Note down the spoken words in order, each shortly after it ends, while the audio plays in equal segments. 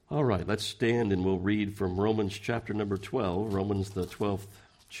All right, let's stand and we'll read from Romans chapter number 12, Romans the 12th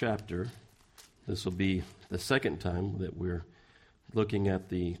chapter. This will be the second time that we're looking at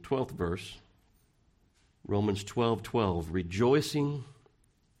the 12th verse. Romans 12:12, rejoicing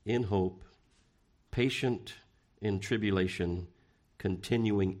in hope, patient in tribulation,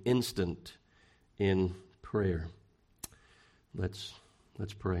 continuing instant in prayer. Let's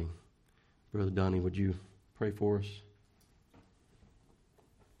pray. Brother Donnie, would you pray for us?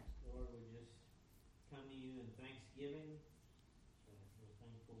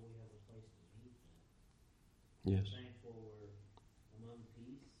 Yes. I'm thankful we're among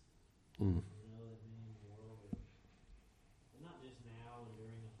peace. You know that many in the world are, and not just now and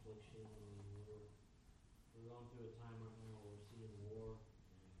during affliction. I mean, we're going through a time right now where we're seeing war.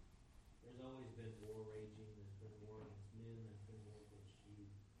 And there's always been war raging. There's been war against men. There's been war against you.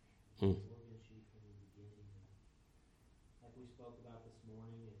 War against you from the beginning. And like we spoke about this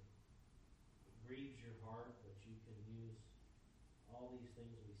morning, it grieves your heart that you can use all these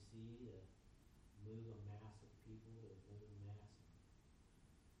things we see to move a mass of people, to move a mass and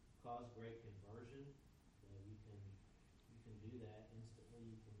cause great conversion. You can do that instantly.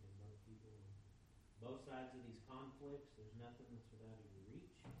 You can convert people. And both sides of these conflicts, there's nothing that's without your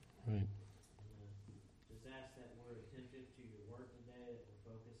reach. Right. And, just ask that we're attentive to your word today, that we're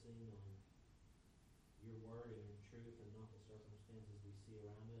focusing on your word and your truth and not the circumstances we see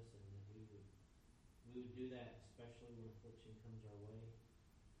around us, and that we would do that especially when affliction comes our way,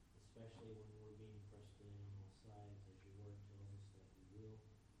 especially when we're being pressed in on all sides, as your word tells us that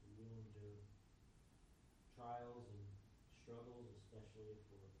we will endure trials and struggles, especially if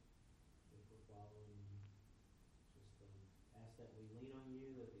we're following you. Just ask that we lean on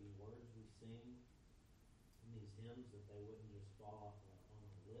you, that the words we sing in these hymns, that they wouldn't just fall off on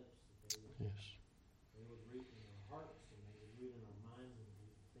our lips, that they would root in our hearts, and they would root in our minds, and we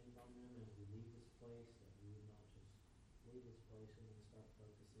would think on them as we leave this place, that we would not just leave this place and then start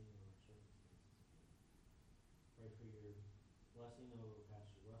focusing on our circumstances. Pray for your blessing over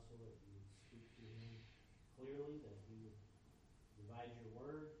Pastor Russell, that you would speak to him clearly, that he would divide your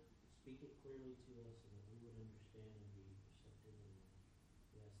word, speak it clearly to us, and that we would understand and be receptive. And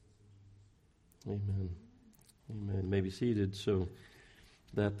we ask this in Jesus' name. Amen. Amen. May be seated. So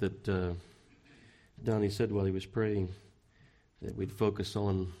that Donnie said while he was praying, that we'd focus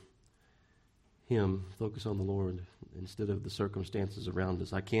on Him, focus on the Lord instead of the circumstances around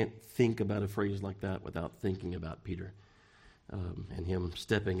us. I can't think about a phrase like that without thinking about Peter and him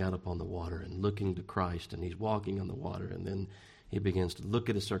stepping out upon the water and looking to Christ, and he's walking on the water, and then he begins to look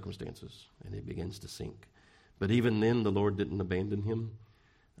at his circumstances and he begins to sink. But even then, the Lord didn't abandon him.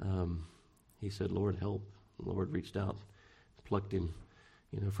 He said, "Lord, help." The Lord reached out, plucked him,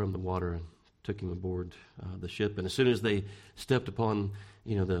 from the water and took him aboard the ship. And as soon as they stepped upon,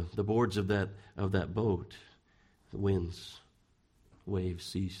 the boards of that boat, the waves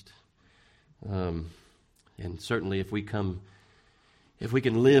ceased. And certainly, if we can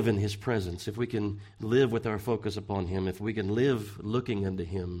live in His presence, if we can live with our focus upon Him, if we can live looking unto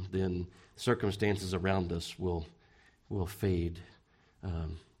Him, then circumstances around us will fade.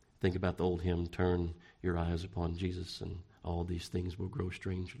 Think about the old hymn, "Turn your eyes upon Jesus, and all these things will grow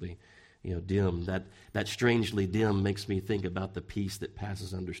strangely dim." That strangely dim makes me think about the peace that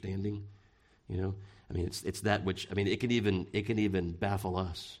passes understanding. It's that which, it can even baffle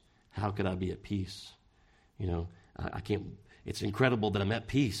us. How could I be at peace? I can't. It's incredible that I'm at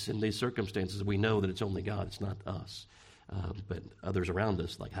peace in these circumstances. We know that it's only God, it's not us. But others around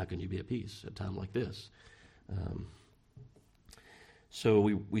us, like, how can you be at peace at a time like this? So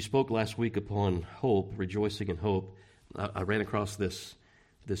we spoke last week upon hope, rejoicing in hope. I ran across this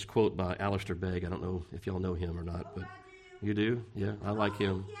quote by Alistair Begg. I don't know if y'all know him or not, but you do? Yeah, I like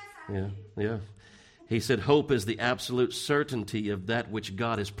him. Yeah. He said, "Hope is the absolute certainty of that which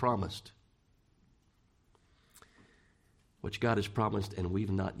God has promised." Which God has promised and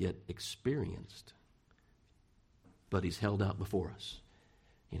we've not yet experienced. But He's held out before us.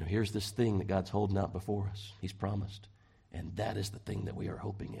 Here's this thing that God's holding out before us. He's promised. And that is the thing that we are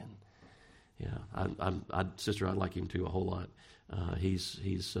hoping in. Yeah, Sister, I like him too a whole lot.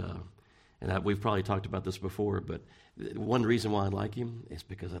 We've probably talked about this before, but one reason why I like him is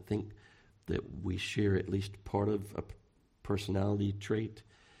because I think that we share at least part of a personality trait.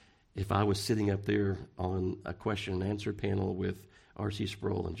 If I was sitting up there on a question and answer panel with R.C.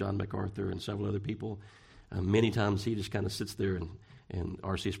 Sproul and John MacArthur and several other people, many times he just kind of sits there and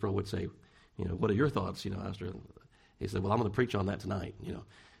R.C. Sproul would say, "What are your thoughts?" After he said, "Well, I'm going to preach on that tonight."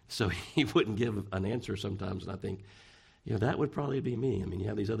 So he wouldn't give an answer sometimes, and I think, that would probably be me. You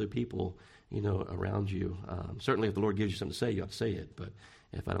have these other people, around you. Certainly, if the Lord gives you something to say, you ought to say it. But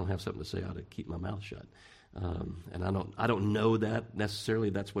If I don't have something to say, I ought to keep my mouth shut. And I don't know that necessarily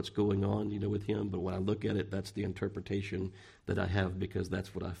that's what's going on, with him. But when I look at it, that's the interpretation that I have, because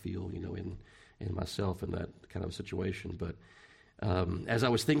that's what I feel, in myself in that kind of situation. But as I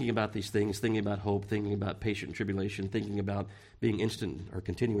was thinking about these things, thinking about hope, thinking about patient tribulation, thinking about being instant or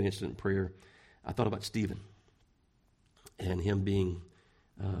continuing instant prayer, I thought about Stephen and him being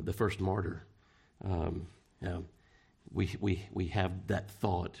the first martyr. We have that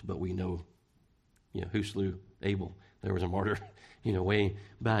thought, but we know, who slew Abel? There was a martyr, way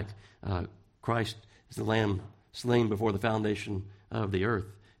back. Christ is the Lamb slain before the foundation of the earth,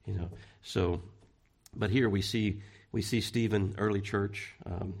 So, but here we see Stephen, early church,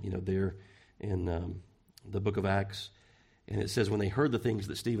 there in the book of Acts, and it says when they heard the things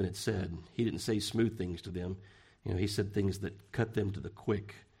that Stephen had said, he didn't say smooth things to them. He said things that cut them to the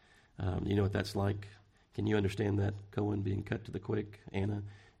quick. You know what that's like? Can you understand that, Cohen, being cut to the quick? Anna,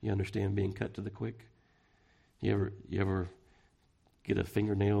 you understand being cut to the quick? You ever get a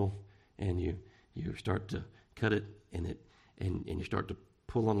fingernail and you start to cut it and you start to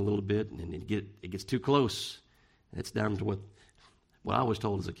pull on a little bit and it gets too close. It's down to what I was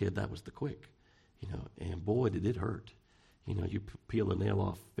told as a kid, that was the quick, and boy, did it hurt. You peel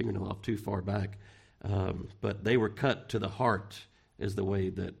a fingernail off too far back. But they were cut to the heart, is the way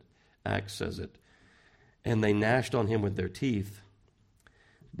that Acts says it. And they gnashed on him with their teeth.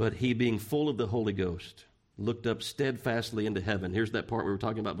 But he, being full of the Holy Ghost, looked up steadfastly into heaven. Here's that part we were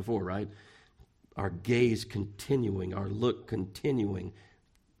talking about before, right? Our gaze continuing, our look continuing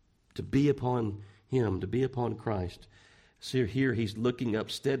to be upon him, to be upon Christ. So here he's looking up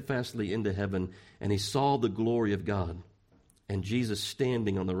steadfastly into heaven, and he saw the glory of God and Jesus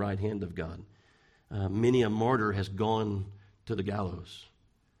standing on the right hand of God. Many a martyr has gone to the gallows,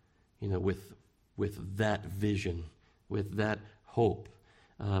 with that vision, with that hope,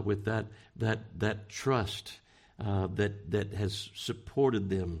 with that trust that has supported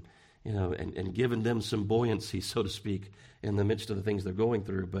them, and given them some buoyancy, so to speak, in the midst of the things they're going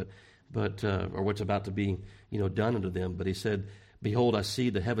through, but or what's about to be, done unto them. But he said, "Behold, I see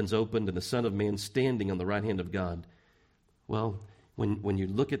the heavens opened and the Son of Man standing on the right hand of God." Well, when you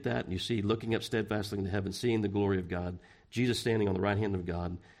look at that and you see looking up steadfastly into heaven, seeing the glory of God, Jesus standing on the right hand of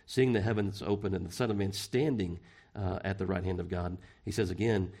God, seeing the heavens open and the Son of Man standing at the right hand of God, he says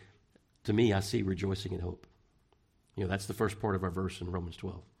again, to me, I see rejoicing and hope. That's the first part of our verse in Romans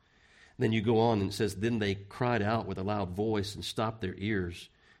 12. Then you go on and it says, then they cried out with a loud voice and stopped their ears.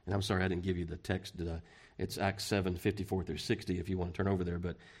 And I'm sorry, I didn't give you the text, did I? It's Acts 7, 54 through 60, if you want to turn over there.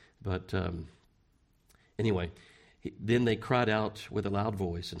 But anyway, then they cried out with a loud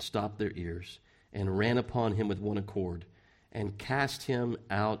voice and stopped their ears and ran upon him with one accord and cast him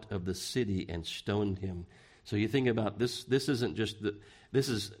out of the city and stoned him. So you think about this. This isn't just this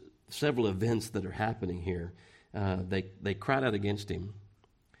is several events that are happening here. They cried out against him.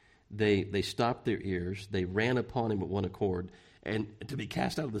 They stopped their ears. They ran upon him with one accord. And to be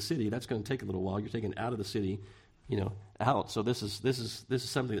cast out of the city, that's going to take a little while. You're taken out of the city, out. So this is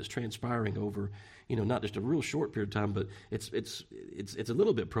something that's transpiring over, not just a real short period of time, but it's a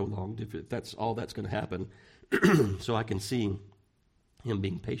little bit prolonged if that's all that's going to happen. So I can see him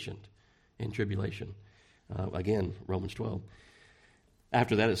being patient in tribulation. Again, Romans 12.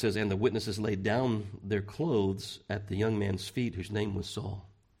 After that it says, and the witnesses laid down their clothes at the young man's feet, whose name was Saul.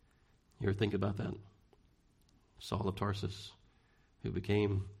 You ever think about that? Saul of Tarsus, who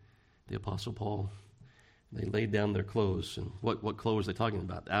became the Apostle Paul. They laid down their clothes. And what clothes are they talking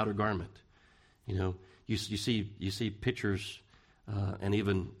about? The outer garment. You see pictures, and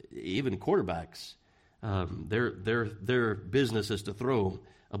even quarterbacks. Their business is to throw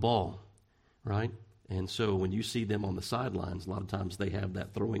a ball, right? And so when you see them on the sidelines, a lot of times they have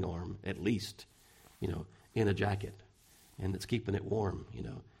that throwing arm, at least, in a jacket, and it's keeping it warm.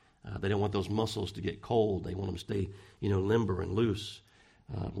 They don't want those muscles to get cold. They want them to stay, limber and loose.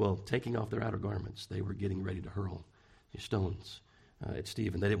 Well, taking off their outer garments, they were getting ready to hurl stones at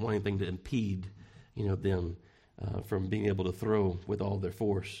Stephen. They didn't want anything to impede, them from being able to throw with all their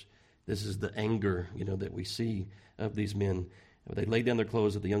force. This is the anger, that we see of these men. They laid down their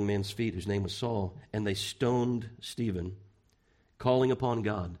clothes at the young man's feet, whose name was Saul, and they stoned Stephen, calling upon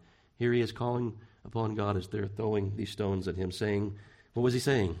God. Here he is calling upon God as they're throwing these stones at him, saying, what was he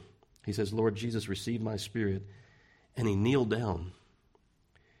saying? He says, Lord Jesus, receive my spirit. And he kneeled down.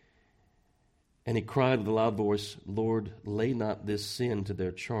 And he cried with a loud voice, Lord, lay not this sin to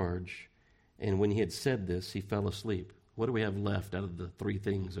their charge. And when he had said this, he fell asleep. What do we have left out of the three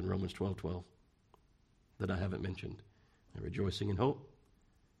things in Romans 12:12 that I haven't mentioned? Rejoicing in hope,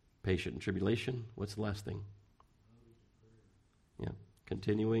 patient in tribulation. What's the last thing? Yeah,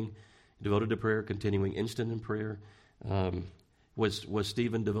 continuing, devoted to prayer, continuing instant in prayer. Was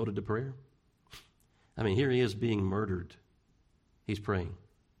Stephen devoted to prayer? I mean, here he is being murdered. He's praying.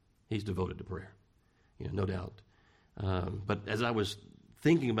 He's devoted to prayer, no doubt. But as I was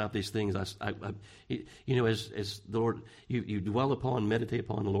thinking about these things, as the Lord, you dwell upon, meditate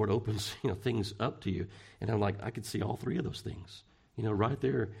upon, the Lord opens, things up to you. And I'm like, I could see all three of those things, right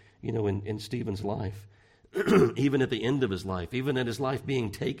there, in Stephen's life, even at the end of his life, even at his life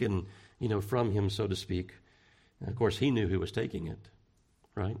being taken, from him, so to speak. And of course, he knew who was taking it,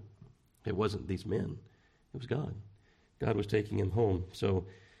 right? It wasn't these men. It was God. God was taking him home. So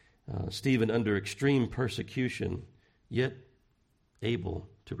Stephen, under extreme persecution, yet able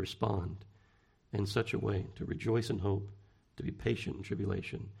to respond in such a way, to rejoice in hope, to be patient in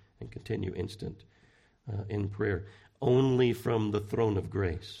tribulation, and continue instant in prayer. Only from the throne of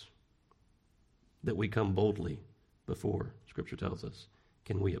grace that we come boldly before, Scripture tells us,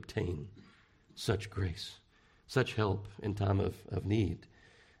 can we obtain such grace, such help in time of need.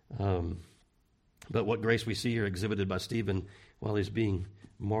 But what grace we see here exhibited by Stephen while he's being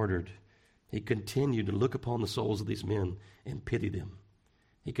martyred. He continued to look upon the souls of these men and pity them.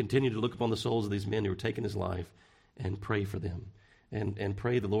 He continued to look upon the souls of these men who were taking his life and pray for them. And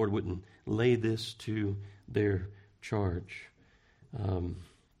pray the Lord wouldn't lay this to their charge.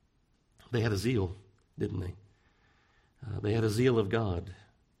 They had a zeal, didn't they? They had a zeal of God,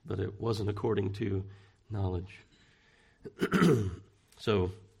 but it wasn't according to knowledge.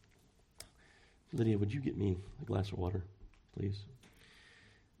 So, Lydia, would you get me a glass of water, please?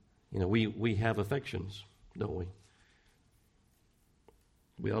 We have affections, don't we?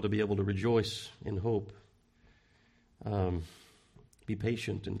 We ought to be able to rejoice in hope, be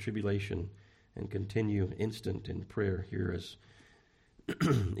patient in tribulation, and continue instant in prayer here as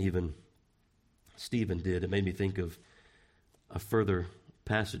even Stephen did. It made me think of a further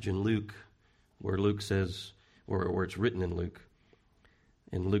passage in Luke where Luke says, or it's written in Luke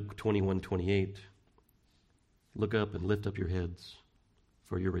 21:28, look up and lift up your heads,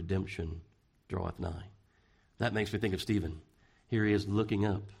 for your redemption draweth nigh. That makes me think of Stephen. Here he is looking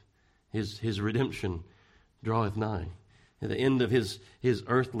up. His redemption draweth nigh. At the end of his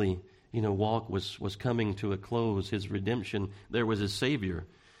earthly walk was coming to a close. His redemption, there was his Savior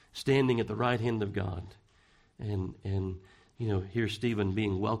standing at the right hand of God. And here's Stephen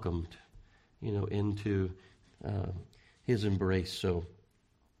being welcomed, into his embrace. So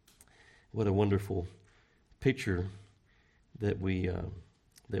what a wonderful picture that we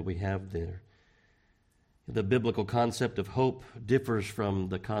have there. The biblical concept of hope differs from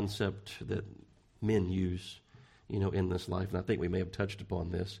the concept that men use, in this life. And I think we may have touched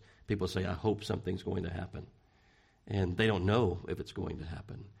upon this. People say, I hope something's going to happen. And they don't know if it's going to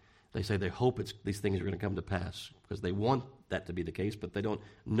happen. They say they hope these things are going to come to pass because they want that to be the case, but they don't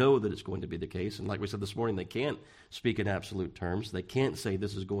know that it's going to be the case. And like we said this morning, they can't speak in absolute terms. They can't say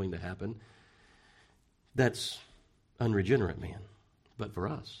this is going to happen. That's unregenerate man. But for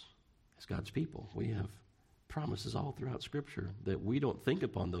us, as God's people, we have promises all throughout Scripture that we don't think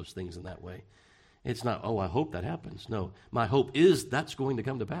upon those things in that way. It's not, I hope that happens. No, my hope is that's going to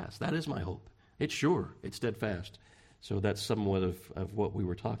come to pass. That is my hope. It's sure. It's steadfast. So that's somewhat of what we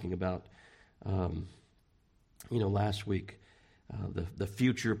were talking about, last week, the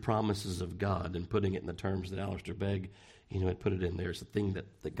future promises of God, and putting it in the terms that Alistair Begg, had put it in there. It's the thing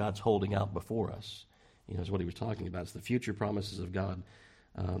that God's holding out before us, is what he was talking about. It's the future promises of God.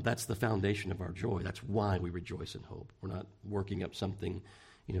 That's the foundation of our joy. That's why we rejoice in hope. We're not working up something,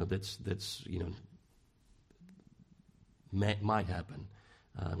 that's might happen.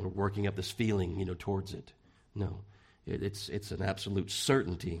 We're working up this feeling, towards it. No. It's an absolute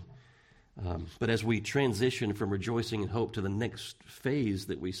certainty. But as we transition from rejoicing in hope to the next phase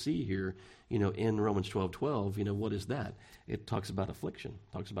that we see here, in Romans 12:12, what is that? It talks about affliction,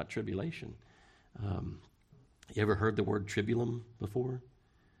 talks about tribulation. You ever heard the word tribulum before?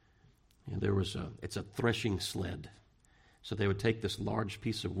 It's a threshing sled. So they would take this large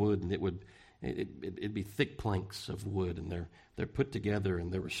piece of wood, and it'd be thick planks of wood, and they're put together,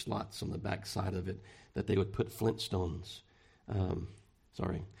 and there were slots on the back side of it that they would put flintstones.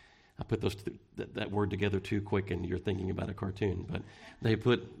 Sorry, I put that word together too quick, and you're thinking about a cartoon. But they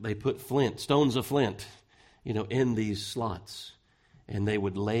put stones of flint, in these slots, and they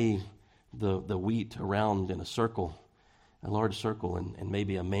would lay the wheat around in a large circle, and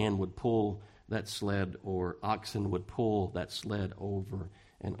maybe a man would pull that sled, or oxen would pull that sled over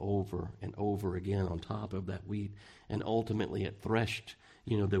and over and over again on top of that wheat, and ultimately it threshed,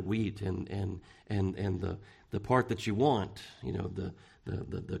 the wheat and the part that you want,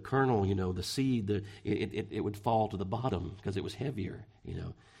 the kernel, the seed, it would fall to the bottom because it was heavier,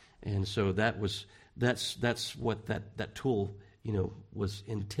 And so that's what that tool, was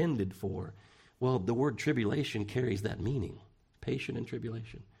intended for. Well, the word tribulation carries that meaning, patient and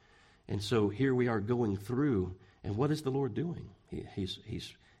tribulation. And so here we are going through, and what is the Lord doing?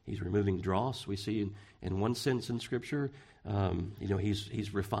 He's removing dross. We see in one sense in Scripture,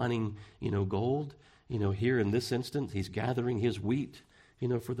 he's refining, gold. Here in this instance, he's gathering his wheat,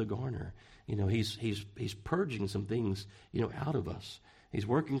 for the garner. He's purging some things, out of us. He's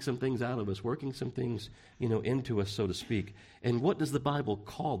working some things out of us, working some things, into us, so to speak. And what does the Bible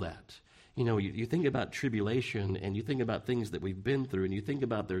call that? You think about tribulation, and you think about things that we've been through, and you think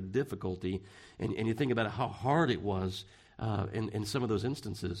about their difficulty, and you think about how hard it was in some of those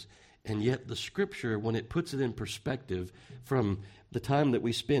instances. And yet the Scripture, when it puts it in perspective from the time that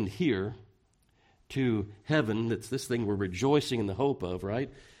we spend here to heaven, that's this thing we're rejoicing in the hope of,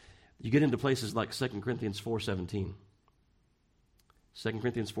 right? You get into places like 2 Corinthians 4:17. 2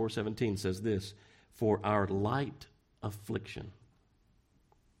 Corinthians 4:17 says this, "For our light affliction."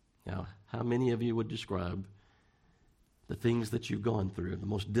 Now, how many of you would describe the things that you've gone through, the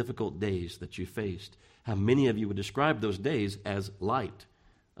most difficult days that you faced? How many of you would describe those days as light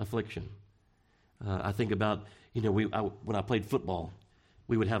affliction? I think about, when I played football,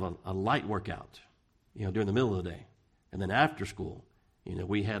 we would have a light workout, during the middle of the day. And then after school,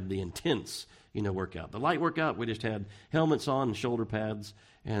 we had the intense, workout. The light workout, we just had helmets on and shoulder pads,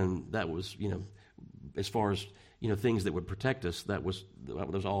 and that was, as far as, things that would protect us, that was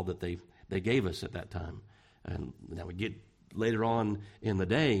all that they gave us at that time. And now we get later on in the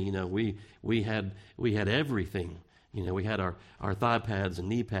day, we had everything. We had our thigh pads and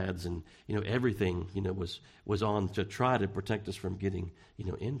knee pads, and everything was on to try to protect us from getting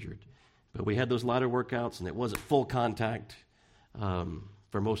injured. But we had those lighter workouts, and it wasn't full contact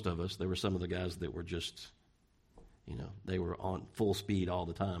for most of us. There were some of the guys that were just, they were on full speed all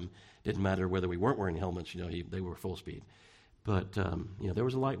the time. Didn't matter whether we weren't wearing helmets, they were full speed. But, there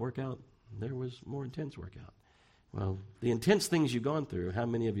was a light workout. There was more intense workout. Well, the intense things you've gone through, how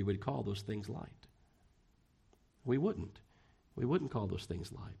many of you would call those things light? We wouldn't. We wouldn't call those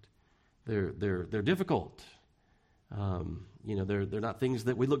things light. They're difficult. They're not things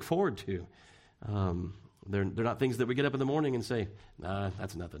that we look forward to. They're not things that we get up in the morning and say, "Nah,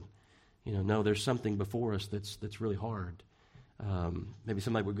 that's nothing." No, there's something before us that's really hard. Maybe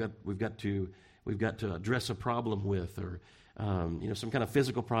somebody we've got to address a problem with, or some kind of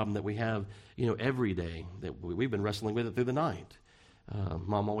physical problem that we have, every day that we've been wrestling with it through the night.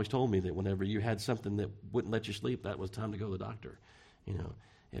 Mom always told me that whenever you had something that wouldn't let you sleep, that was time to go to the doctor.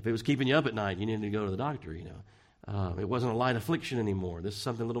 If it was keeping you up at night, you needed to go to the doctor. It wasn't a light affliction anymore. This is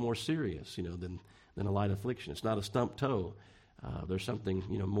something a little more serious, than a light affliction. It's not a stumped toe. There's something,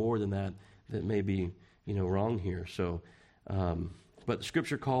 more than that may be, wrong here. So, but the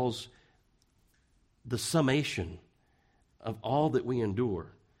Scripture calls the summation of all that we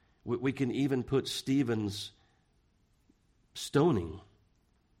endure. We can even put Stephen's stoning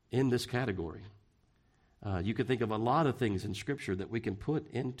in this category. You can think of a lot of things in Scripture that we can put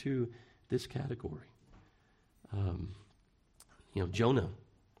into this category. Jonah,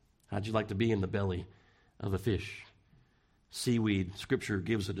 how'd you like to be in the belly of a fish? Seaweed, Scripture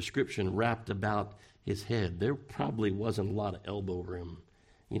gives a description wrapped about his head. There probably wasn't a lot of elbow room,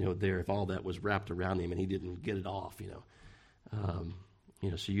 there, if all that was wrapped around him and he didn't get it off,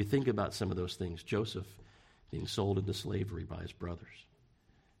 So you think about some of those things. Joseph being sold into slavery by his brothers,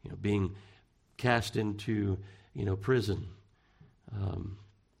 being cast into, prison,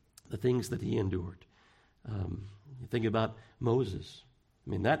 the things that he endured. You think about Moses.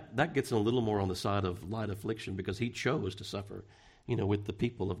 That gets a little more on the side of light affliction because he chose to suffer, with the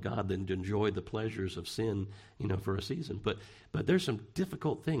people of God than to enjoy the pleasures of sin, for a season. But there's some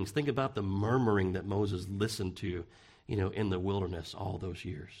difficult things. Think about the murmuring that Moses listened to, in the wilderness all those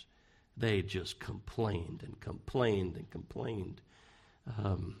years. They just complained and complained and complained.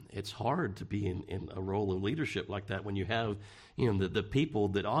 It's hard to be in a role in leadership like that when you have, the people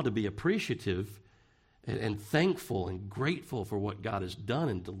that ought to be appreciative and thankful and grateful for what God has done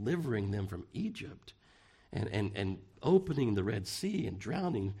in delivering them from Egypt and opening the Red Sea and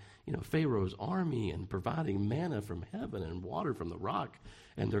drowning, Pharaoh's army and providing manna from heaven and water from the rock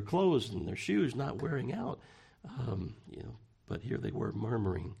and their clothes and their shoes not wearing out. But here they were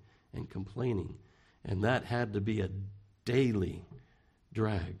murmuring and complaining. And that had to be a daily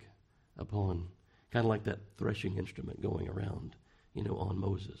drag upon, kind of like that threshing instrument going around, on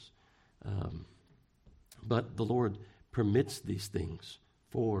Moses. But the Lord permits these things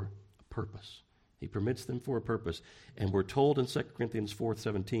for a purpose. He permits them for a purpose. And we're told in 2 Corinthians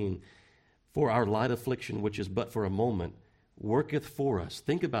 4:17, for our light affliction, which is but for a moment, worketh for us.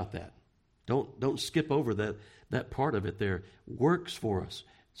 Think about that. Don't skip over that part of it there. Works for us.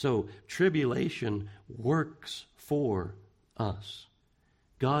 So tribulation works for us.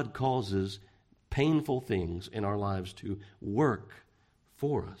 God causes painful things in our lives to work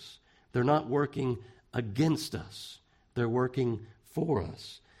for us. They're not working against us. They're working for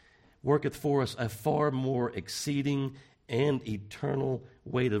us. Worketh for us a far more exceeding and eternal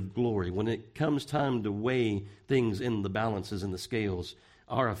weight of glory. When it comes time to weigh things in the balances and the scales,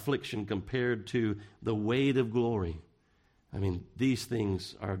 our affliction compared to the weight of glory, I mean, these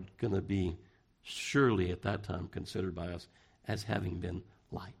things are going to be surely at that time considered by us as having been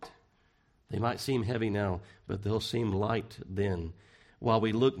light. They might seem heavy now, but they'll seem light then. While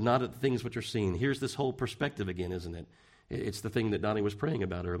we look not at the things which are seen. Here's this whole perspective again, isn't it? It's the thing that Donnie was praying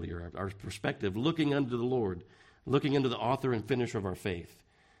about earlier, our perspective, looking unto the Lord, looking into the author and finisher of our faith.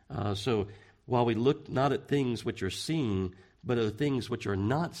 So while we look not at things which are seen, but at the things which are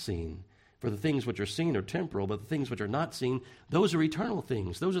not seen. For the things which are seen are temporal, but the things which are not seen, those are eternal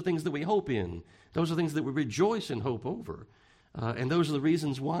things. Those are things that we hope in. Those are things that we rejoice and hope over. And those are the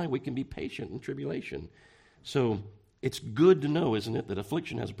reasons why we can be patient in tribulation. So it's good to know, isn't it, that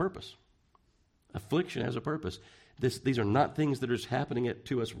affliction has a purpose. Affliction has a purpose. These are not things that are just happening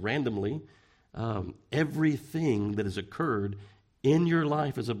to us randomly. Everything that has occurred in your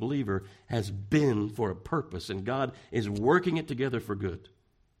life as a believer has been for a purpose, and God is working it together for good.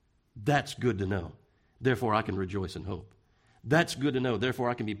 That's good to know. Therefore, I can rejoice in hope. That's good to know. Therefore,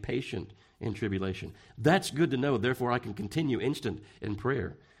 I can be patient in tribulation. That's good to know. Therefore, I can continue instant in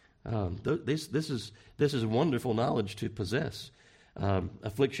prayer. This is wonderful knowledge to possess.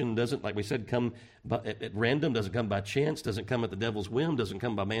 Affliction doesn't, like we said, come at random, doesn't come by chance, doesn't come at the devil's whim, doesn't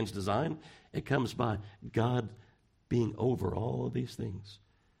come by man's design. It comes by God being over all of these things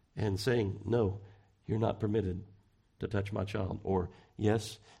and saying, no, you're not permitted to touch my child. Or,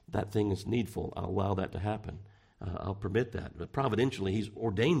 yes, that thing is needful. I'll allow that to happen. I'll permit that. But providentially, he's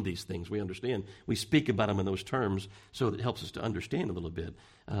ordained these things. We understand. We speak about them in those terms so that it helps us to understand a little bit.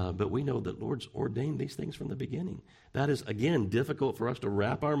 But we know that Lord's ordained these things from the beginning. That is, again, difficult for us to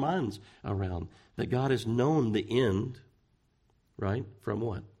wrap our minds around. That God has known the end, right? From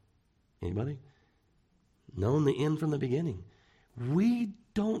what? Anybody? Known the end from the beginning. We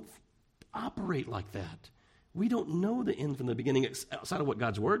don't operate like that. We don't know the end from the beginning. Outside of what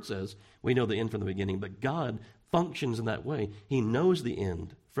God's Word says, we know the end from the beginning. But God functions in that way. He knows the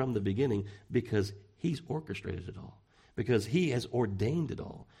end from the beginning because He's orchestrated it all. Because He has ordained it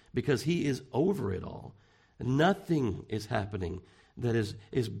all. Because He is over it all. Nothing is happening that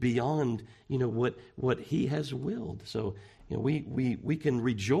is beyond, what He has willed. So, we can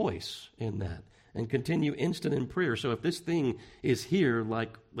rejoice in that and continue instant in prayer. So if this thing is here,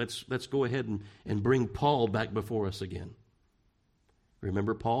 like, let's go ahead and bring Paul back before us again.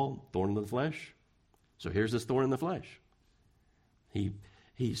 Remember Paul, thorn in the flesh? So here's this thorn in the flesh.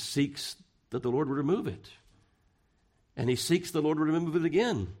 He seeks that the Lord would remove it. And he seeks the Lord would remove it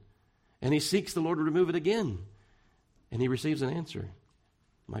again. And he seeks the Lord would remove it again. And he receives an answer.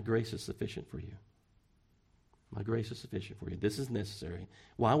 My grace is sufficient for you. My grace is sufficient for you. This is necessary.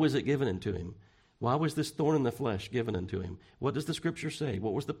 Why was it given unto him? Why was this thorn in the flesh given unto him? What does the Scripture say?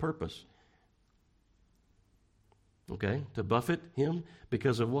 What was the purpose? Okay, to buffet him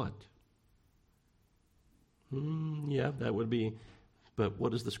because of what? Yeah, that would be, but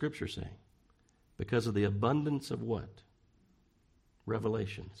what does the Scripture say? Because of the abundance of what?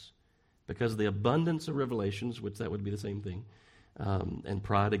 Revelations. Because of the abundance of revelations, which that would be the same thing, and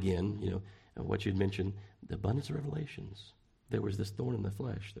pride again, what you'd mentioned, the abundance of revelations. There was this thorn in the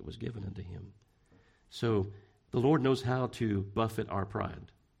flesh that was given unto him. So the Lord knows how to buffet our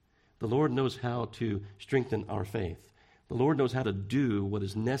pride. The Lord knows how to strengthen our faith. The Lord knows how to do what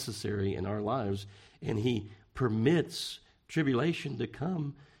is necessary in our lives, and He permits tribulation to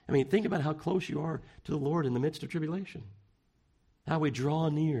come. I mean, think about how close you are to the Lord in the midst of tribulation. How we draw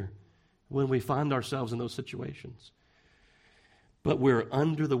near when we find ourselves in those situations. But we're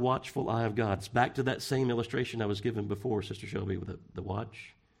under the watchful eye of God. It's back to that same illustration I was given before, Sister Shelby, with the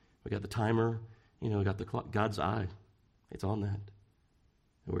watch. We got the timer. We got the clock. God's eye. It's on that.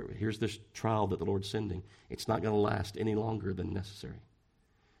 Here's this trial that the Lord's sending. It's not going to last any longer than necessary.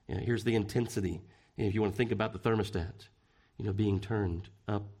 Here's the intensity. If you want to think about the thermostat, being turned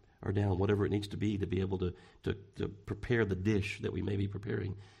up or down, whatever it needs to be able to prepare the dish that we may be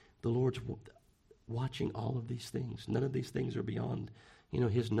preparing. The Lord's watching all of these things. None of these things are beyond,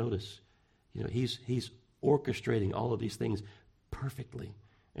 His notice. He's orchestrating all of these things perfectly.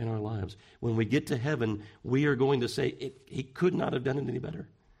 in our lives. When we get to heaven, we are going to say, he could not have done it any better.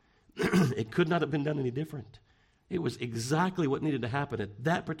 It could not have been done any different. It was exactly what needed to happen at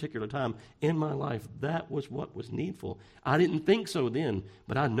that particular time in my life. That was what was needful. I didn't think so then,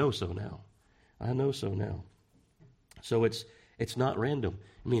 but I know so now. I know so now. So it's not random.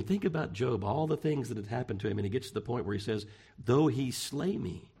 I mean, think about Job, all the things that had happened to him, and he gets to the point where he says, though he slay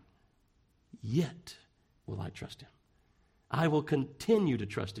me, yet will I trust him. I will continue to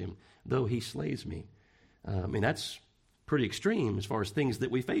trust him, though he slays me. I mean, that's pretty extreme as far as things that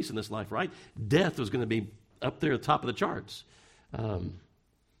we face in this life, right? Death was going to be up there at the top of the charts.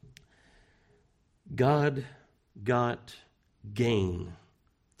 God got gain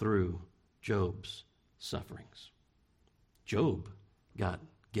through Job's sufferings. Job got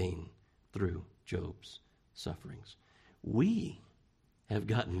gain through Job's sufferings. We have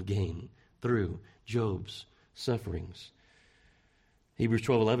gotten gain through Job's sufferings. Hebrews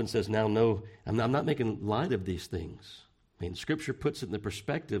 12:11 says, now no, I'm not making light of these things. I mean, Scripture puts it in the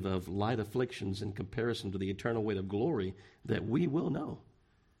perspective of light afflictions in comparison to the eternal weight of glory that we will know.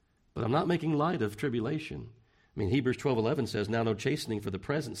 But I'm not making light of tribulation. I mean, Hebrews 12:11 says, now no chastening for the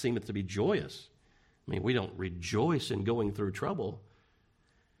present seemeth to be joyous. I mean, we don't rejoice in going through trouble,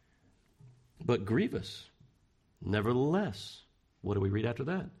 but grievous. Nevertheless, what do we read after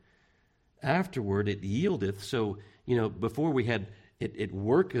that? Afterward it yieldeth. So, before we had it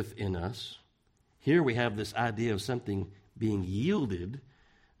worketh in us. Here we have this idea of something being yielded.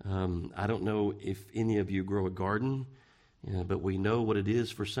 I don't know if any of you grow a garden, but we know what it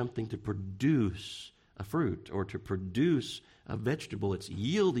is for something to produce a fruit or to produce a vegetable. It's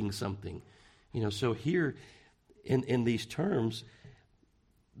yielding something. So here in these terms,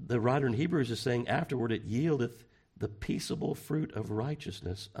 the writer in Hebrews is saying, afterward it yieldeth the peaceable fruit of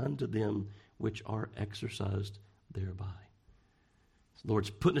righteousness unto them which are exercised thereby. The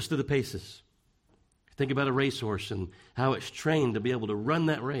Lord's putting us through the paces. Think about a racehorse and how it's trained to be able to run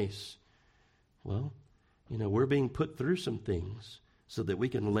that race. Well, we're being put through some things so that we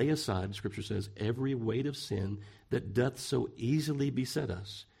can lay aside, Scripture says, every weight of sin that doth so easily beset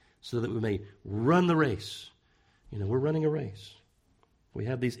us, so that we may run the race. We're running a race. We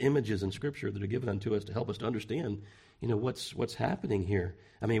have these images in Scripture that are given unto us to help us to understand, what's happening here.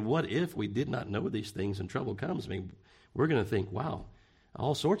 I mean, what if we did not know these things and trouble comes? I mean, we're going to think, wow,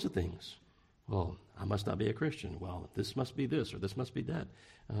 all sorts of things. Well, I must not be a Christian. Well, this must be this or this must be that.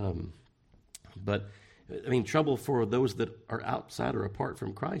 But, I mean, trouble for those that are outside or apart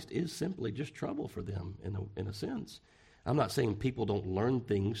from Christ is simply just trouble for them in a sense. I'm not saying people don't learn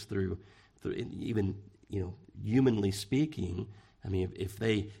things through even, humanly speaking. I mean, if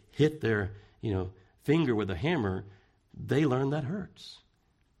they hit their, finger with a hammer, they learn that hurts.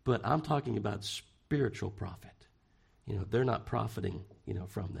 But I'm talking about spiritual profit. They're not profiting,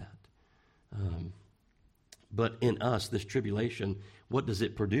 from that. But in us, this tribulation, what does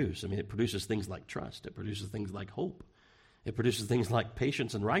it produce? I mean, it produces things like trust. It produces things like hope. It produces things like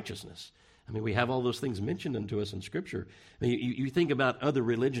patience and righteousness. I mean, we have all those things mentioned unto us in Scripture. I mean, you think about other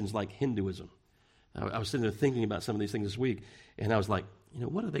religions like Hinduism. I was sitting there thinking about some of these things this week, and I was like,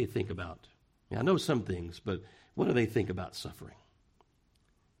 what do they think about? I mean, I know some things, but what do they think about suffering?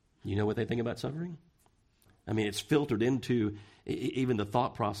 You know what they think about suffering? I mean, it's filtered into even the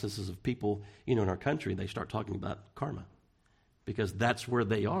thought processes of people, in our country. They start talking about karma because that's where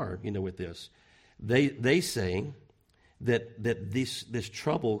they are, with this. They say that this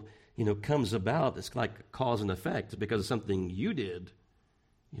trouble, comes about. It's like cause and effect because of something you did,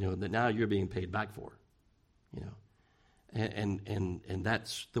 that now you're being paid back for, and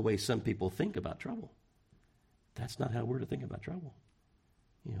that's the way some people think about trouble. That's not how we're to think about trouble.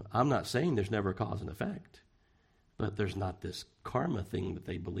 I'm not saying there's never a cause and effect. But there's not this karma thing that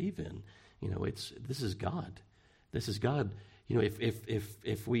they believe in. This is God. This is God.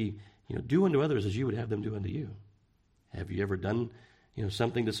 If we do unto others as you would have them do unto you. Have you ever done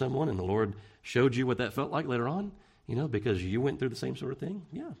something to someone and the Lord showed you what that felt like later on? Because you went through the same sort of thing.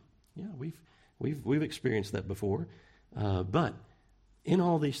 Yeah. We've experienced that before. But in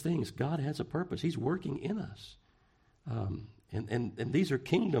all these things, God has a purpose. He's working in us. And these are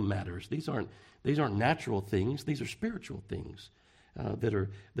kingdom matters. These aren't natural things. These are spiritual things that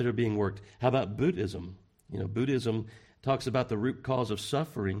are being worked. How about Buddhism? Buddhism talks about the root cause of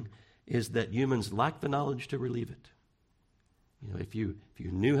suffering is that humans lack the knowledge to relieve it. If you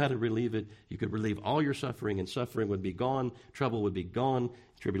knew how to relieve it, you could relieve all your suffering, and suffering would be gone. Trouble would be gone.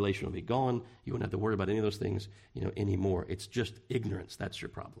 Tribulation would be gone. You wouldn't have to worry about any of those things, anymore. It's just ignorance. That's your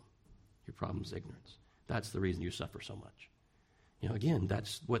problem. Your problem is ignorance. That's the reason you suffer so much. Again,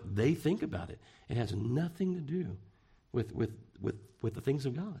 that's what they think about it. It has nothing to do with the things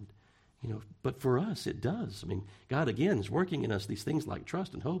of God. But for us, it does. I mean, God, again, is working in us these things like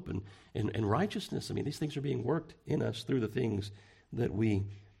trust and hope and righteousness. I mean, these things are being worked in us through the things that we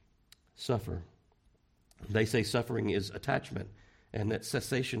suffer. They say suffering is attachment, and that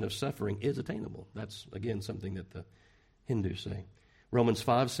cessation of suffering is attainable. That's, again, something that the Hindus say. Romans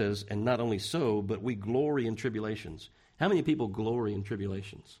 5 says, and not only so, but we glory in tribulations. How many people glory in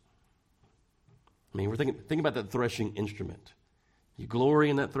tribulations? I mean, we're thinking about that threshing instrument. You glory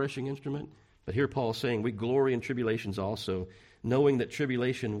in that threshing instrument, but here Paul's saying we glory in tribulations also, knowing that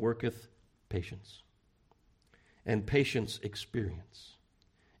tribulation worketh patience, and patience experience,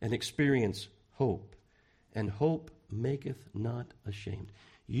 and experience hope, and hope maketh not ashamed.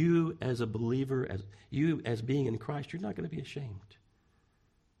 You as a believer, as being in Christ, you're not going to be ashamed.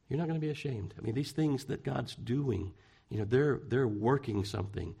 You're not going to be ashamed. I mean, these things that God's doing, they're working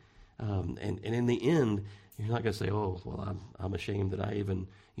something, and in the end, you're not going to say, oh, well, I'm ashamed that I even,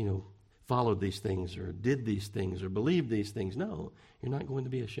 followed these things or did these things or believed these things. No, you're not going to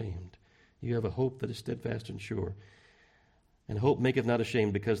be ashamed. You have a hope that is steadfast and sure. And hope maketh not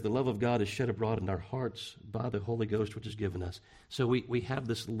ashamed, because the love of God is shed abroad in our hearts by the Holy Ghost which is given us. So we have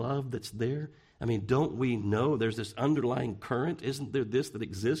this love that's there. I mean, don't we know there's this underlying current? Isn't there this that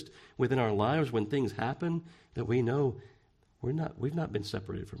exists within our lives when things happen that we know we've not been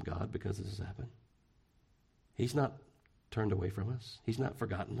separated from God because this has happened? He's not turned away from us. He's not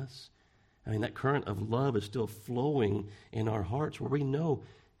forgotten us. I mean, that current of love is still flowing in our hearts where we know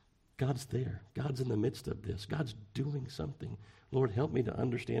God's there. God's in the midst of this. God's doing something. Lord, help me to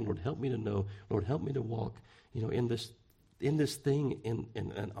understand. Lord, help me to know. Lord, help me to walk, in this thing in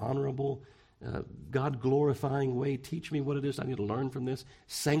an honorable, God-glorifying way. Teach me what it is I need to learn from this.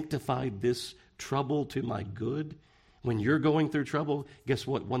 Sanctify this trouble to my good. When you're going through trouble, guess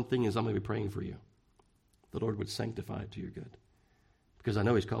what? One thing is I'm going to be praying for you. The Lord would sanctify it to your good. Because I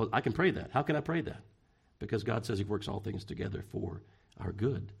know He's called. I can pray that. How can I pray that? Because God says He works all things together for our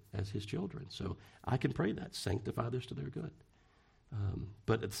good as His children. So I can pray that. Sanctify this to their good.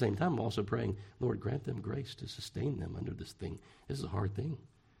 But at the same time, I'm also praying, Lord, grant them grace to sustain them under this thing. This is a hard thing.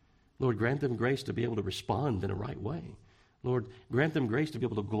 Lord, grant them grace to be able to respond in a right way. Lord, grant them grace to be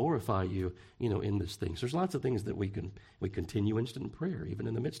able to glorify you, in this thing. So there's lots of things that we continue instant prayer, even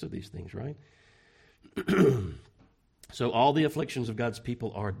in the midst of these things, right? So all the afflictions of God's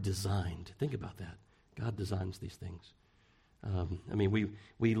people are designed. Think about that. God designs these things.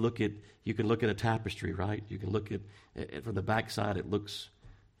 We look at, you can look at a tapestry, right? You can look at from the backside, it looks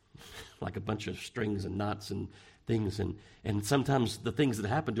like a bunch of strings and knots and things. And sometimes the things that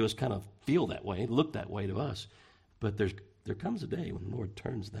happen to us kind of feel that way, look that way to us. But there comes a day when the Lord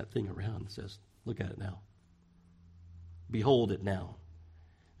turns that thing around and says, look at it now. Behold it now.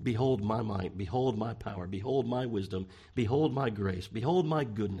 Behold my might. Behold my power. Behold my wisdom. Behold my grace. Behold my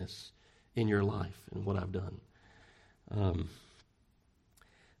goodness in your life and what I've done.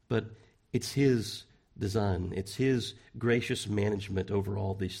 But it's His design. It's His gracious management over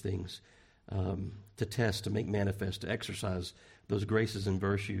all these things, to test, to make manifest, to exercise those graces and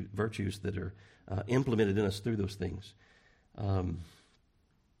virtues that are implemented in us through those things,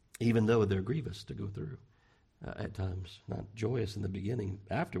 even though they're grievous to go through at times. Not joyous in the beginning.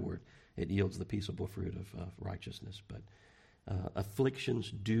 Afterward, it yields the peaceable fruit of righteousness. But afflictions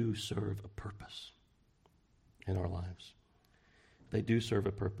do serve a purpose in our lives. They do serve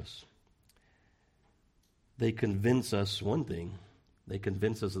a purpose. They convince us one thing. They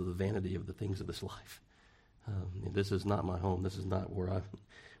convince us of the vanity of the things of this life. This is not my home. This is not where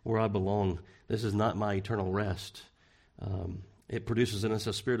I belong. This is not my eternal rest. It produces in us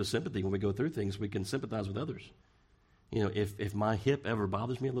a spirit of sympathy. When we go through things, we can sympathize with others. If my hip ever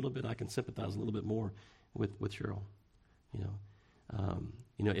bothers me a little bit, I can sympathize a little bit more with Cheryl.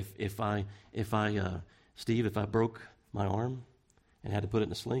 If I broke my arm and had to put it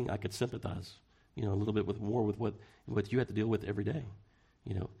in a sling, I could sympathize, a little bit more with what you have to deal with every day.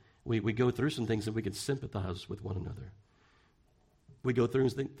 We go through some things that we can sympathize with one another. We go through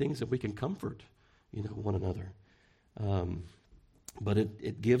things that we can comfort, one another. But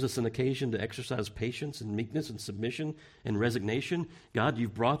it gives us an occasion to exercise patience and meekness and submission and resignation. God,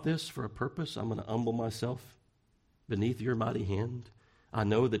 you've brought this for a purpose. I'm going to humble myself beneath your mighty hand. I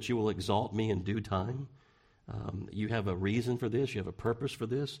know that you will exalt me in due time. You have a reason for this. You have a purpose for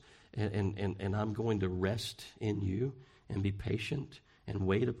this. And I'm going to rest in you and be patient and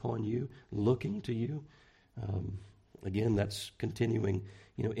wait upon you, looking to you. Again, that's continuing,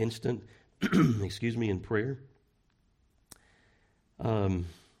 instant, in prayer.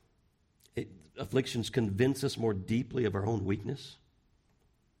 Afflictions convince us more deeply of our own weakness.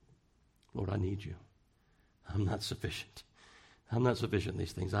 Lord, I need you. I'm not sufficient. I'm not sufficient in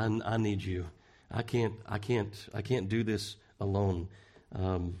these things. I need you. I can't do this alone.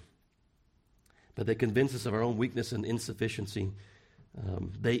 But they convince us of our own weakness and insufficiency.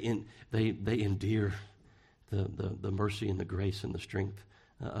 They endear the mercy and the grace and the strength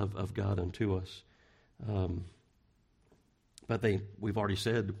of God unto us. But we've already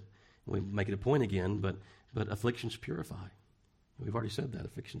said, we make it a point again, but afflictions purify. We've already said that,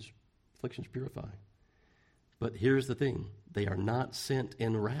 afflictions purify. But here's the thing, they are not sent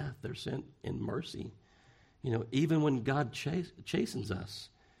in wrath, they're sent in mercy. Even when God chastens us,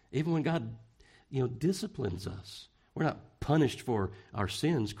 even when God, disciplines us, we're not punished for our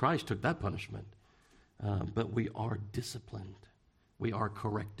sins. Christ took that punishment. But we are disciplined. We are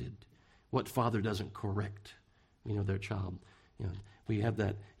corrected. What father doesn't correct, their child? We have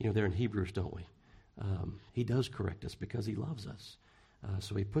that, there in Hebrews, don't we? He does correct us because he loves us.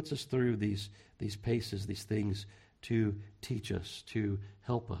 So he puts us through these paces, these things to teach us, to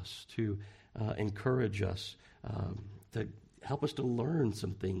help us, to encourage us, to help us to learn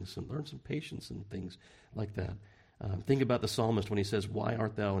some things and learn some patience and things like that. Think about the psalmist when he says, why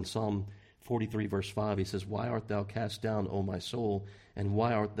art thou, in Psalm 43 verse 5, he says, why art thou cast down, O my soul, and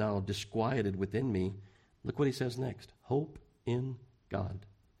why art thou disquieted within me? Look what he says next. Hope in God.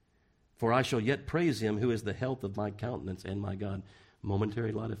 For I shall yet praise him who is the health of my countenance and my God.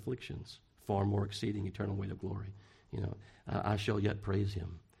 Momentary light afflictions, far more exceeding eternal weight of glory. I shall yet praise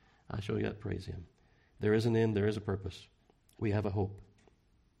him. I shall yet praise him. There is an end, there is a purpose. We have a hope.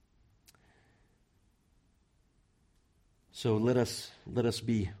 So let us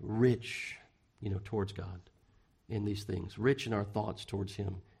be rich, towards God in these things. Rich in our thoughts towards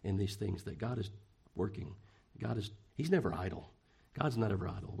him in these things, that God is working. He's never idle. God's not ever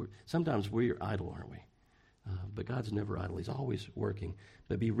idle. Sometimes we're idle, aren't we? But God's never idle. He's always working.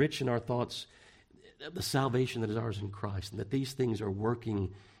 But be rich in our thoughts, the salvation that is ours in Christ, and that these things are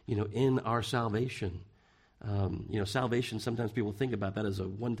working, in our salvation. Salvation, sometimes people think about that as a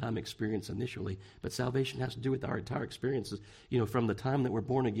one-time experience initially, but salvation has to do with our entire experiences, from the time that we're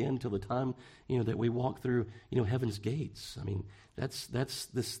born again till the time, that we walk through, heaven's gates. I mean, that's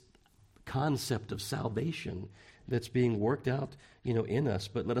this concept of salvation that's being worked out, in us.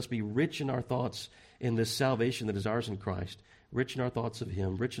 But let us be rich in our thoughts in this salvation that is ours in Christ, rich in our thoughts of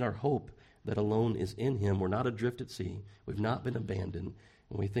him, rich in our hope that alone is in him. We're not adrift at sea. We've not been abandoned.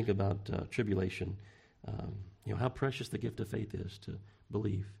 When we think about tribulation, how precious the gift of faith is to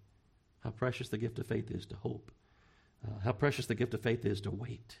believe. How precious the gift of faith is to hope. How precious the gift of faith is to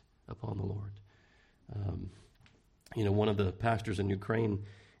wait upon the Lord. One of the pastors in Ukraine,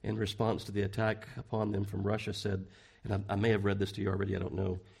 in response to the attack upon them from Russia, said, and I may have read this to you already, I don't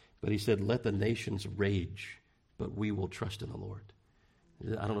know, but he said, let the nations rage, but we will trust in the Lord.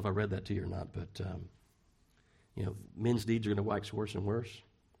 I don't know if I read that to you or not, but, men's deeds are going to wax worse and worse.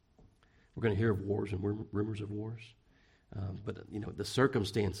 We're going to hear of wars and rumors of wars. But the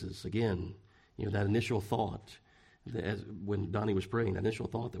circumstances, again, that initial thought, when Donnie was praying, that initial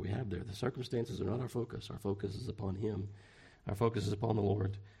thought that we have there, the circumstances are not our focus. Our focus is upon him. Our focus is upon the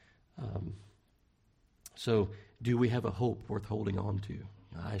Lord. So do we have a hope worth holding on to?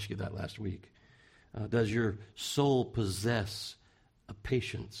 I asked you that last week. Does your soul possess a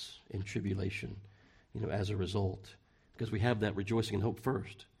patience in tribulation, as a result? Because we have that rejoicing and hope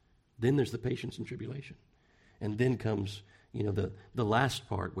first. Then there's the patience in tribulation. And then comes, the last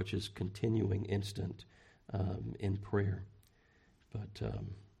part, which is continuing instant in prayer. But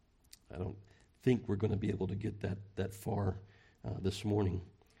I don't think we're going to be able to get that far this morning.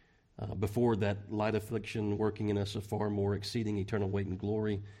 Before that light affliction working in us a far more exceeding eternal weight and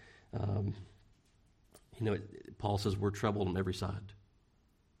glory, Paul says we're troubled on every side.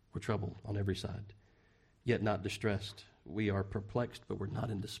 We're troubled on every side, yet not distressed. We are perplexed, but we're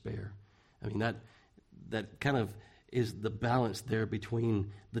not in despair. I mean, that kind of is the balance there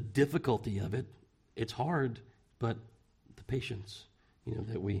between the difficulty of it. It's hard, but the patience,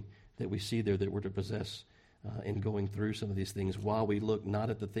 that we see there that we're to possess in going through some of these things, while we look not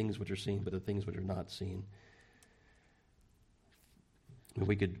at the things which are seen, but the things which are not seen.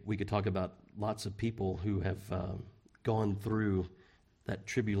 We could talk about lots of people who have gone through that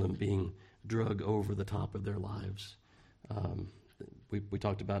tribulum being drug over the top of their lives. We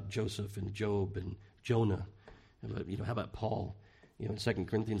talked about Joseph and Job and Jonah. How about Paul? In 2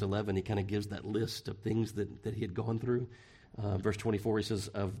 Corinthians 11, he kind of gives that list of things that he had gone through. Verse 24, he says,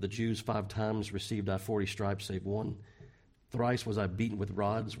 of the Jews 5 times received I 40 stripes, save one. Thrice was I beaten with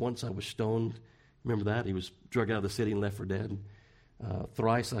rods. Once I was stoned. Remember that? He was dragged out of the city and left for dead.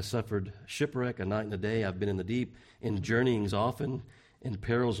 Thrice I suffered shipwreck, a night and a day I've been in the deep, in journeyings often, in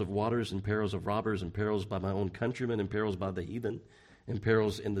perils of waters, in perils of robbers, in perils by my own countrymen, in perils by the heathen, in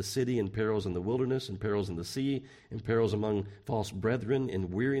perils in the city, in perils in the wilderness, in perils in the sea, in perils among false brethren,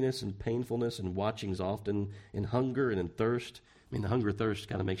 in weariness and painfulness, in watchings often, in hunger and in thirst. I mean, the hunger thirst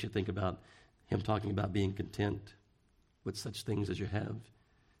kind of makes you think about him talking about being content with such things as you have.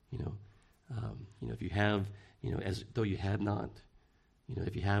 If you have, as though you had not.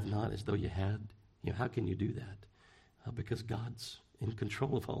 If you have not, as though you had. How can you do that? Because God's in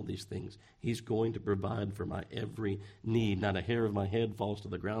control of all these things. He's going to provide for my every need. Not a hair of my head falls to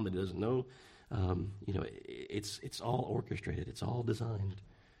the ground that he doesn't know. It's all orchestrated. It's all designed.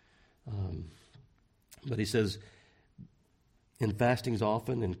 But he says, in fastings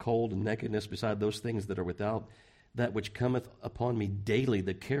often, in cold and nakedness, beside those things that are without, that which cometh upon me daily,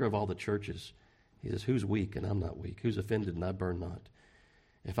 the care of all the churches. He says, who's weak and I'm not weak? Who's offended and I burn not?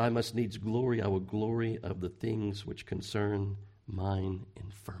 If I must needs glory, I will glory of the things which concern mine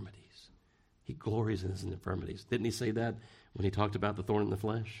infirmities. He glories in his infirmities. Didn't he say that when he talked about the thorn in the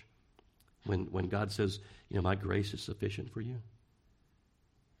flesh? When God says, my grace is sufficient for you.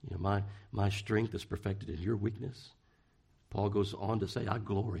 My strength is perfected in your weakness. Paul goes on to say, I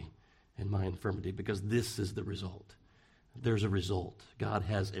glory in my infirmity because this is the result. There's a result. God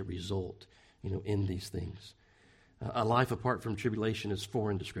has a result, in these things. A life apart from tribulation is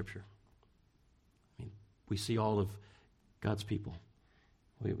foreign to Scripture. We see all of God's people.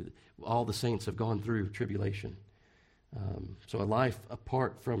 All the saints have gone through tribulation. So a life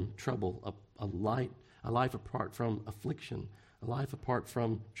apart from trouble, a life apart from affliction, a life apart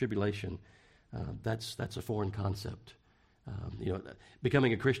from tribulation, that's a foreign concept.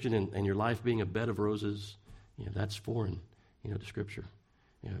 Becoming a Christian and your life being a bed of roses, that's foreign, to Scripture.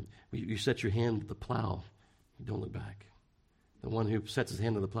 You set your hand to the plow, you don't look back. The one who sets his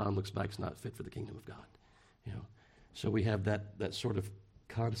hand to the plow and looks back is not fit for the kingdom of God. So we have that sort of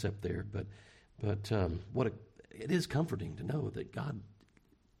concept there. But it is comforting to know that God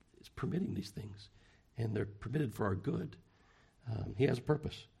is permitting these things, and they're permitted for our good. He has a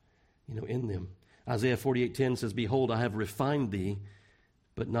purpose, in them. Isaiah 48:10 says, behold, I have refined thee,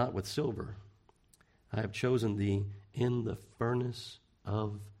 but not with silver. I have chosen thee in the furnace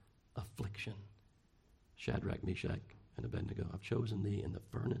of affliction. Shadrach, Meshach, and Abednego. I've chosen thee in the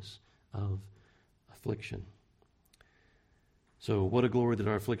furnace of affliction. So what a glory that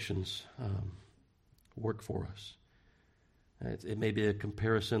our afflictions work for us. It may be a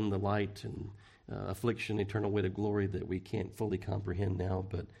comparison, the light and affliction, eternal weight of glory that we can't fully comprehend now,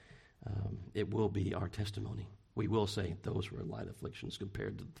 but it will be our testimony. We will say those were light afflictions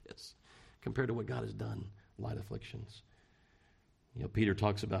compared to this, compared to what God has done, light afflictions. Peter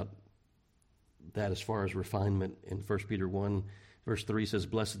talks about that as far as refinement in 1 Peter 1, verse 3 says,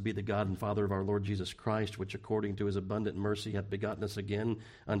 blessed be the God and Father of our Lord Jesus Christ, which according to his abundant mercy hath begotten us again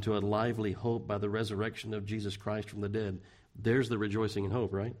unto a lively hope by the resurrection of Jesus Christ from the dead. There's the rejoicing and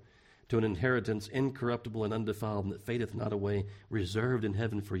hope, right? To an inheritance incorruptible and undefiled, and that fadeth not away, reserved in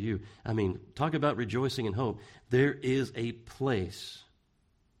heaven for you. Talk about rejoicing and hope. There is a place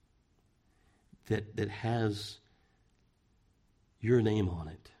that has your name on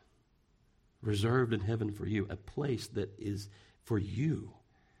it, reserved in heaven for you, a place that is for you.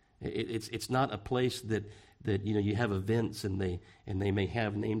 It's not a place that you have events and they may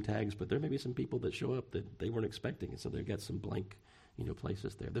have name tags, but there may be some people that show up that they weren't expecting, and so they've got some blank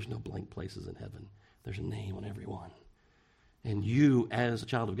places there. There's no blank places in heaven. There's a name on everyone. And you, as a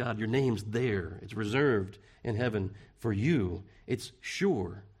child of God, your name's there. It's reserved in heaven for you. It's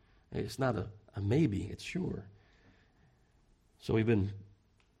sure. It's not a maybe. It's sure. So we've been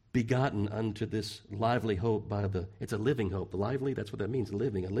begotten unto this lively hope it's a living hope. The lively, that's what that means,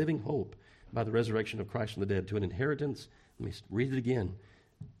 living. A living hope by the resurrection of Christ from the dead to an inheritance, let me read it again,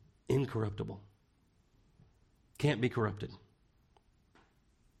 incorruptible. Can't be corrupted.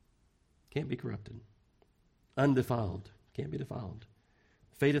 Can't be corrupted. Undefiled. Can't be defiled.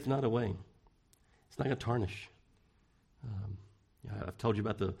 Fadeth not away. It's not going to tarnish. I've told you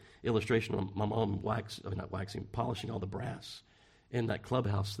about the illustration of my mom polishing all the brass in that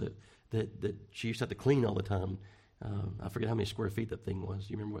clubhouse that she used to have to clean all the time. I forget how many square feet that thing was.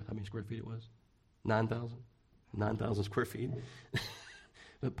 Do you remember how many square feet it was? 9,000? 9,000 square feet.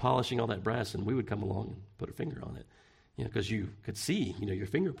 But polishing all that brass, and we would come along and put a finger on it, because you could see, your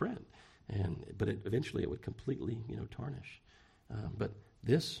fingerprint. But eventually it would completely, tarnish. But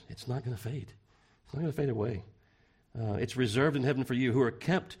this, it's not going to fade. It's not going to fade away. It's reserved in heaven for you who are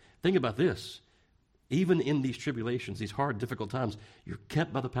kept. Think about this. Even in these tribulations, these hard, difficult times, you're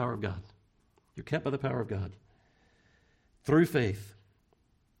kept by the power of God. You're kept by the power of God. Through faith,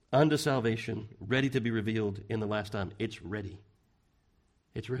 unto salvation, ready to be revealed in the last time. It's ready.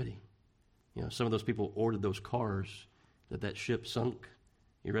 It's ready. You know, some of those people ordered those cars that ship sunk.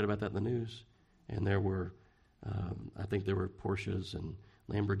 You read about that in the news. And there were, I think there were Porsches and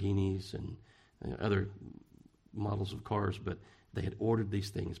Lamborghinis and other models of cars, but they had ordered these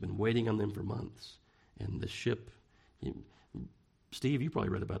things, been waiting on them for months. And the ship, Steve, you probably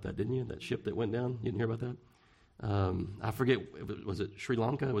read about that, didn't you? That ship that went down? You didn't hear about that? I forget, was it Sri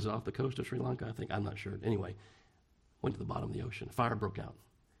Lanka? Was it off the coast of Sri Lanka? I think, I'm not sure. Anyway, went to the bottom of the ocean. Fire broke out,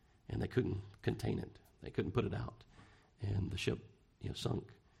 and they couldn't contain it. They couldn't put it out. And the ship, sunk.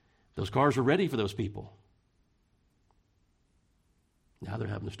 Those cars were ready for those people. Now they're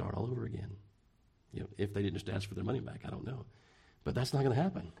having to start all over again. If they didn't just ask for their money back, I don't know. But that's not going to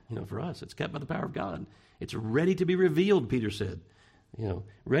happen, for us. It's kept by the power of God. It's ready to be revealed, Peter said.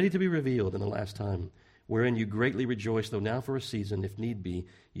 Ready to be revealed in the last time, wherein you greatly rejoice, though now for a season, if need be,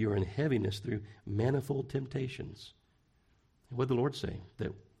 you are in heaviness through manifold temptations. What did the Lord say?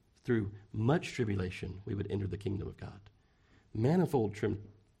 That through much tribulation we would enter the kingdom of God. Manifold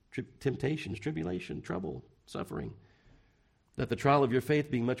temptations, tribulation, trouble, suffering. That the trial of your faith,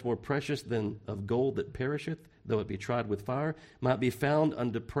 being much more precious than of gold that perisheth, though it be tried with fire, might be found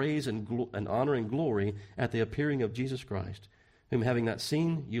unto praise and honor and glory at the appearing of Jesus Christ, whom having not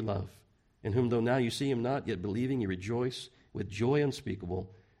seen, you love, in whom though now you see him not, yet believing you rejoice with joy unspeakable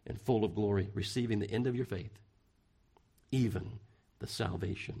and full of glory, receiving the end of your faith, even the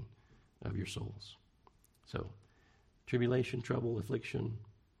salvation of your souls. So, tribulation, trouble, affliction,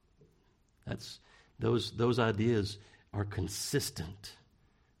 those ideas are consistent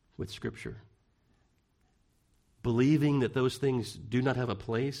with Scripture. Believing that those things do not have a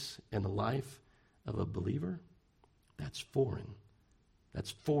place in the life of a believer, that's foreign.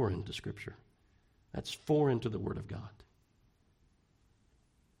 That's foreign to Scripture. That's foreign to the Word of God.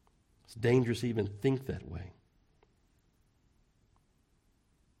 It's dangerous to even think that way.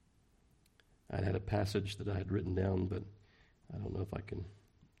 I had a passage that I had written down, but I don't know if I can.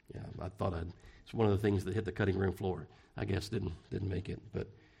 Yeah, I thought it's one of the things that hit the cutting room floor. I guess didn't make it, but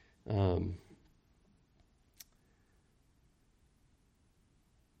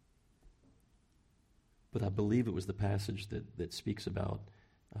I believe it was the passage that speaks about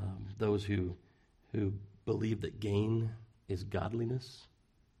those who believe that gain is godliness.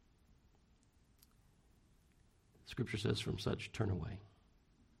 Scripture says, "From such turn away."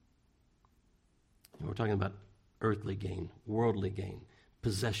 And we're talking about earthly gain, worldly gain,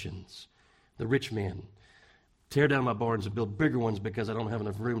 possessions. The rich man, tear down my barns and build bigger ones because I don't have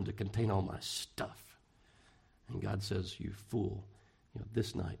enough room to contain all my stuff. And God says, "You fool,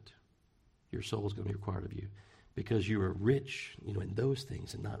 this night your soul is going to be required of you because you are rich, in those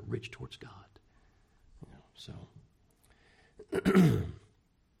things and not rich towards God." So,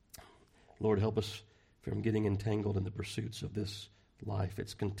 Lord, help us from getting entangled in the pursuits of this life.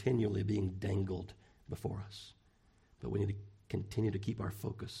 It's continually being dangled before us. But we need to continue to keep our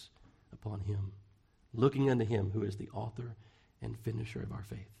focus upon Him, looking unto Him who is the author and finisher of our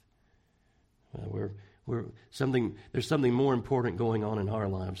faith. There's something more important going on in our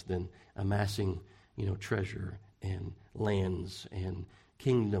lives than amassing, treasure and lands and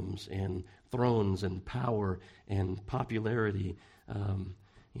kingdoms and thrones and power and popularity.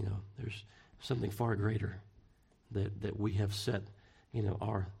 There's something far greater that we have set,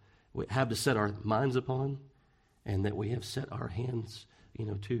 we have to set our minds upon, and that we have set our hands,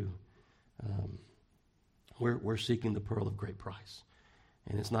 to. We're seeking the pearl of great price,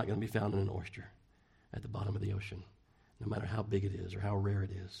 and it's not going to be found in an oyster at the bottom of the ocean, no matter how big it is or how rare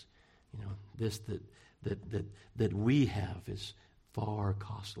it is. This that we have is far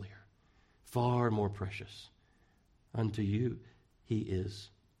costlier, far more precious. Unto you, He is,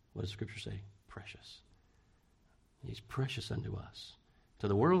 what does Scripture say? Precious. He's precious unto us. To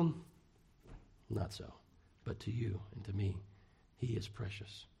the world, not so. But to you and to me, He is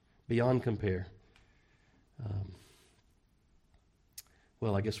precious, beyond compare.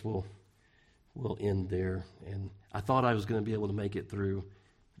 Well, I guess we'll end there. And I thought I was going to be able to make it through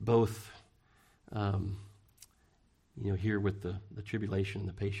both, here with the tribulation and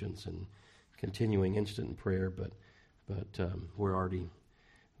the patience and continuing instant prayer, but we're already.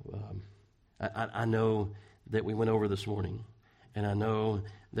 I know that we went over this morning, and I know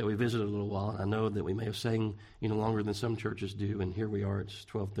that we visited a little while, and I know that we may have sang, longer than some churches do, and here we are, it's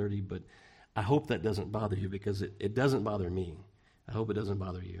 12:30, but I hope that doesn't bother you, because it doesn't bother me. I hope it doesn't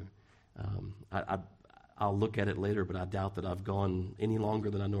bother you. I'll look at it later, but I doubt that I've gone any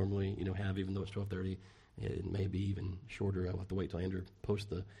longer than I normally, have, even though it's 12:30. It may be even shorter. I'll have to wait till Andrew posts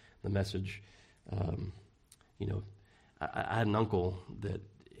the message. I had an uncle that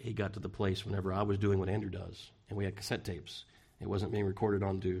he got to the place whenever I was doing what Andrew does, and we had cassette tapes, It wasn't being recorded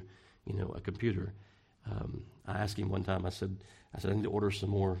onto, a computer. I asked him one time, I said, I need to order some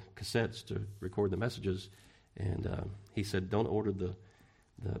more cassettes to record the messages. And he said, don't order the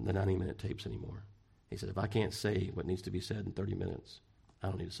 90-minute tapes anymore. He said, if I can't say what needs to be said in 30 minutes, I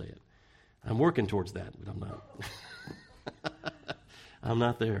don't need to say it. I'm working towards that, but I'm not. I'm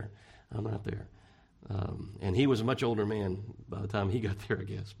not there. And he was a much older man by the time he got there, I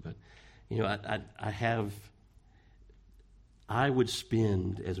guess. But, I would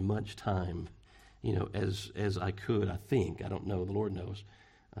spend as much time, as I could, I think. I don't know. The Lord knows.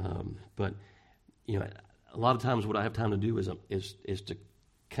 But, a lot of times what I have time to do is to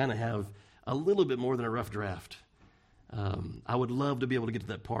kind of have a little bit more than a rough draft. I would love to be able to get to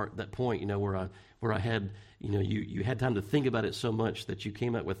that point, where I had, you had time to think about it so much that you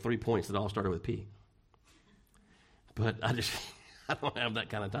came up with 3 points that all started with P. But I don't have that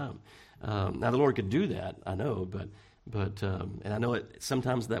kind of time. Now the Lord could do that, I know, but and I know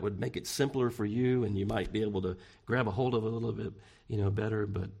sometimes that would make it simpler for you, and you might be able to grab a hold of it a little bit, better.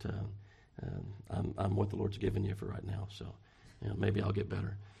 But I'm what the Lord's given you for right now, so maybe I'll get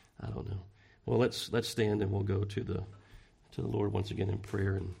better. I don't know. Well, let's stand and we'll go to the Lord once again in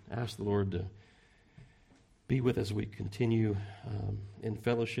prayer and ask the Lord to be with us as we continue in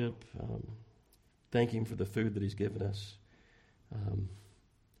fellowship. Thank Him for the food that He's given us.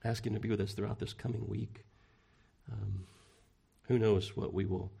 Ask Him to be with us throughout this coming week. Who knows what we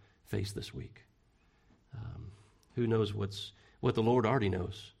will face this week? Who knows what the Lord already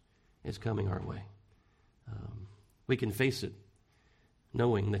knows is coming our way? We can face it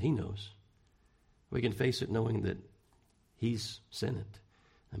knowing that He knows. We can face it knowing that He's sent it.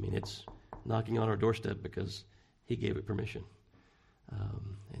 I mean, it's knocking on our doorstep because He gave it permission.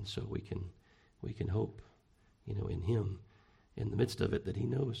 And so we can hope, in Him, in the midst of it, that He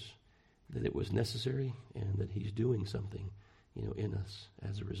knows that it was necessary and that He's doing something, in us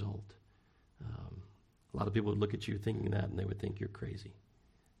as a result. A lot of people would look at you thinking that, and they would think you're crazy,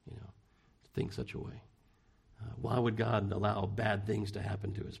 to think such a way. Why would God allow bad things to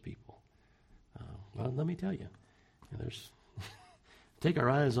happen to His people? Well, let me tell you, take our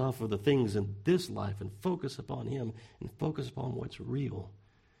eyes off of the things in this life and focus upon Him and focus upon what's real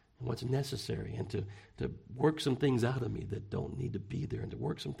and what's necessary, and to work some things out of me that don't need to be there, and to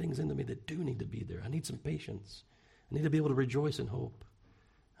work some things into me that do need to be there. I need some patience. I need to be able to rejoice in hope.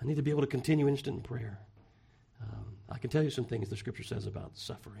 I need to be able to continue instant prayer. I can tell you some things the Scripture says about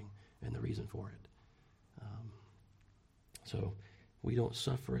suffering and the reason for it. So we don't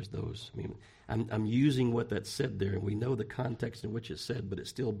suffer as those. I mean, I'm using what that said there, and we know the context in which it's said, but it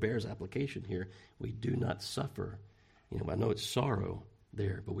still bears application here. We do not suffer. I know it's sorrow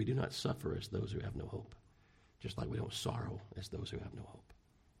there, but we do not suffer as those who have no hope, just like we don't sorrow as those who have no hope.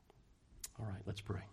 All right, let's pray.